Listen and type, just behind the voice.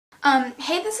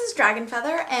Hey, this is Dragon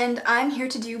Feather, and I'm here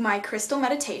to do my crystal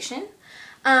meditation.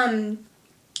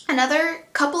 Another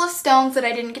couple of stones that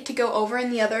I didn't get to go over in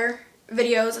the other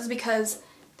videos is because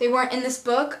they weren't in this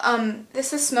book.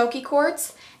 This is smoky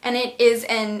quartz, and it is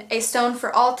a stone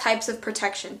for all types of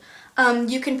protection.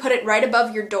 You can put it right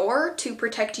above your door to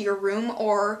protect your room,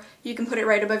 or you can put it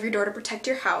right above your door to protect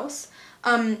your house.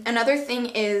 Another thing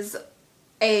is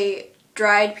a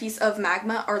dried piece of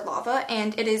magma or lava,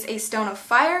 and it is a stone of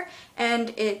fire,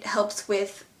 and it helps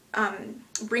with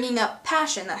bringing up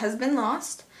passion that has been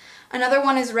lost. Another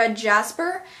one is red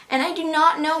jasper, and I do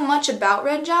not know much about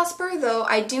red jasper, though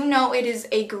I do know it is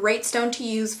a great stone to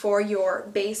use for your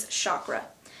base chakra.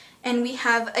 And we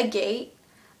have agate.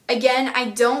 Again, I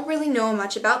don't really know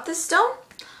much about this stone,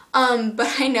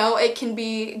 but I know it can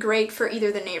be great for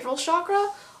either the navel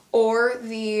chakra or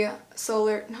the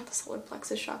not the solar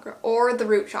plexus chakra, or the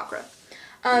root chakra.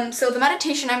 So the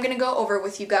meditation I'm going to go over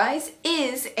with you guys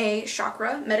is a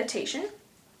chakra meditation.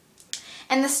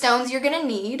 And the stones you're going to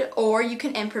need, or you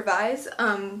can improvise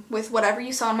with whatever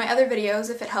you saw in my other videos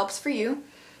if it helps for you,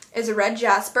 is a red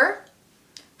jasper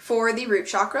for the root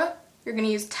chakra. You're going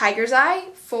to use tiger's eye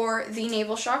for the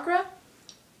navel chakra.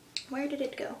 Where did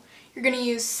it go? You're going to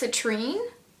use citrine,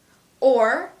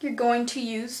 or you're going to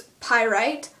use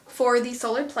pyrite for the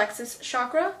solar plexus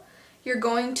chakra. You're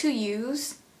going to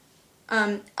use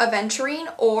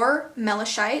aventurine or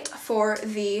melachite for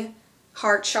the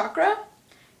heart chakra.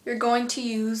 You're going to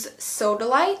use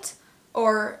sodalite,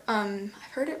 or I've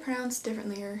heard it pronounced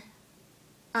differently, or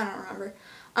I don't remember.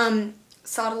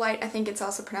 Sodalite, I think it's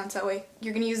also pronounced that way.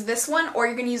 You're going to use this one, or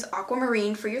you're going to use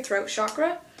aquamarine for your throat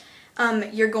chakra.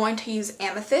 You're going to use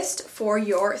amethyst for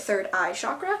your third eye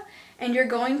chakra, and you're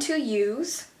going to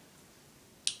use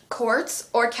quartz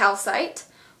or calcite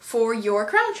for your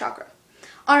crown chakra.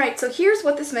 Alright, so here's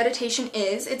what this meditation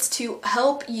is. It's to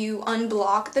help you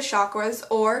unblock the chakras,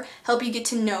 or help you get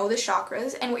to know the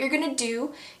chakras. And what you're going to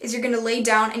do is you're going to lay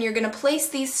down and you're going to place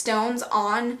these stones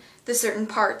on the certain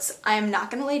parts. I am not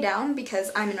going to lay down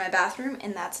because I'm in my bathroom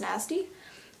and that's nasty.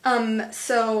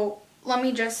 So let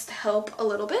me just help a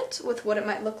little bit with what it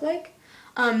might look like.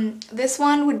 This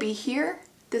one would be here.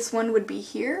 This one would be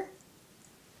here.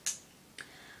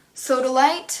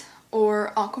 Sodalite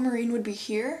or aquamarine would be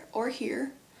here or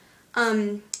here.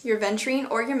 Your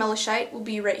aventurine or your melachite will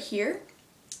be right here.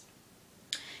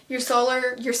 Your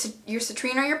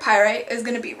citrine or your pyrite is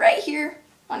going to be right here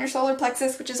on your solar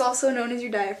plexus, which is also known as your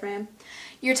diaphragm.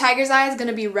 Your tiger's eye is going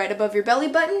to be right above your belly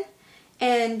button,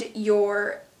 and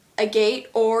your agate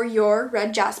or your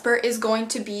red jasper is going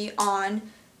to be on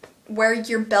where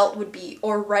your belt would be,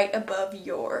 or right above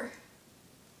your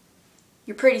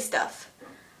pretty stuff.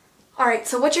 Alright,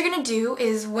 so what you're going to do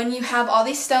is when you have all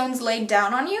these stones laid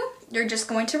down on you, you're just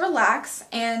going to relax,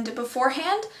 and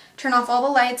beforehand, turn off all the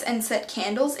lights and set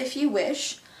candles if you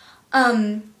wish.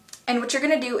 And what you're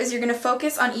going to do is you're going to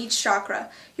focus on each chakra.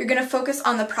 You're going to focus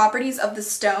on the properties of the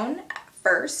stone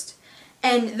first,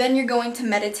 and then you're going to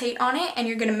meditate on it, and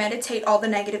you're going to meditate all the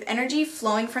negative energy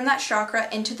flowing from that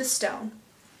chakra into the stone.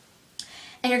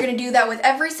 And you're going to do that with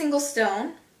every single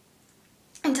stone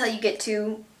until you get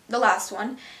to the last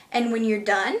one. And when you're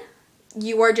done,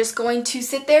 you are just going to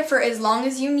sit there for as long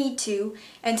as you need to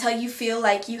until you feel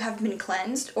like you have been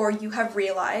cleansed, or you have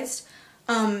realized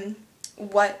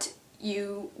what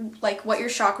your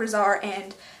chakras are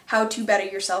and how to better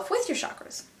yourself with your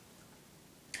chakras.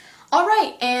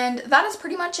 Alright, and that is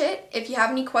pretty much it. If you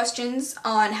have any questions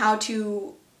on how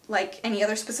to, any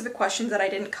other specific questions that I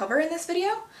didn't cover in this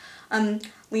video,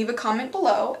 leave a comment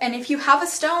below. And if you have a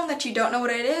stone that you don't know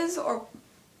what it is, or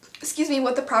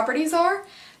what the properties are,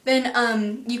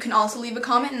 then you can also leave a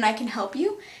comment and I can help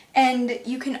you. And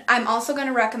I'm also going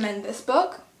to recommend this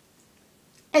book.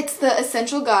 It's The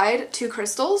Essential Guide to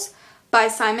Crystals by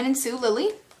Simon and Sue Lilly.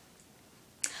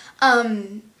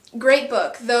 Great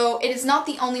book, though it is not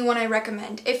the only one I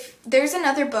recommend. If there's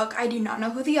another book, I do not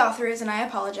know who the author is and I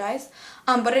apologize,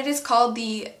 but it is called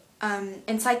the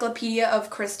Encyclopedia of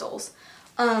Crystals.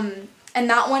 And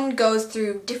that one goes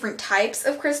through different types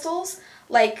of crystals.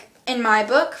 Like in my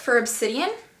book for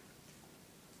obsidian,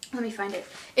 let me find it.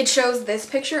 It shows this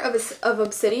picture of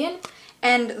obsidian,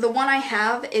 and the one I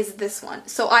have is this one.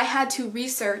 So I had to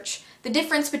research the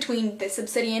difference between this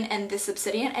obsidian, and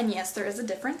yes, there is a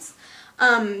difference.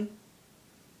 And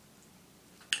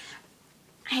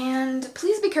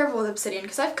please be careful with obsidian,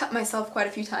 because I've cut myself quite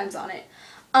a few times on it.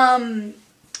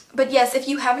 But yes, if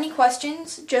you have any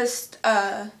questions, just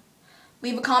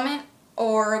leave a comment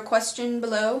or a question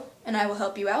below, and I will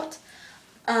help you out.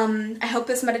 I hope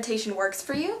this meditation works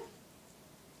for you,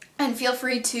 and feel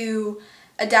free to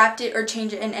adapt it or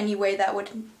change it in any way that would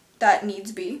that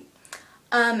needs be.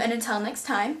 And until next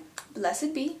time,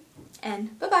 blessed be,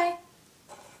 and bye-bye.